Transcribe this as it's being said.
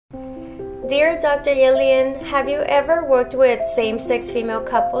Dear Dr. Yelian, have you ever worked with same-sex female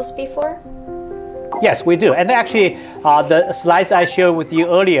couples before? Yes, we do. And actually, the slides I shared with you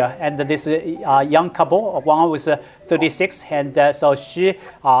earlier, and this young couple, one was 36, and so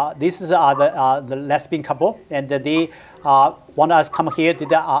this is the lesbian couple, and they want us to come here to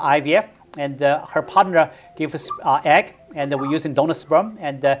the IVF, and her partner gave us egg, and we're using donor sperm,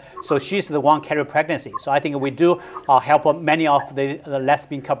 and so she's the one carrying pregnancy. So I think we do help many of the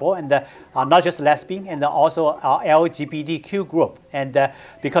lesbian couple, and not just lesbian, and also LGBTQ group. And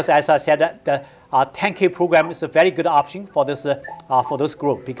because, as I said, the 10K program is a very good option for this for those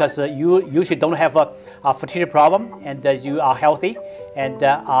group, because you usually don't have a fertility problem, and you are healthy, and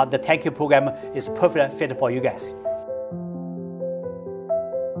the 10K program is perfect fit for you guys.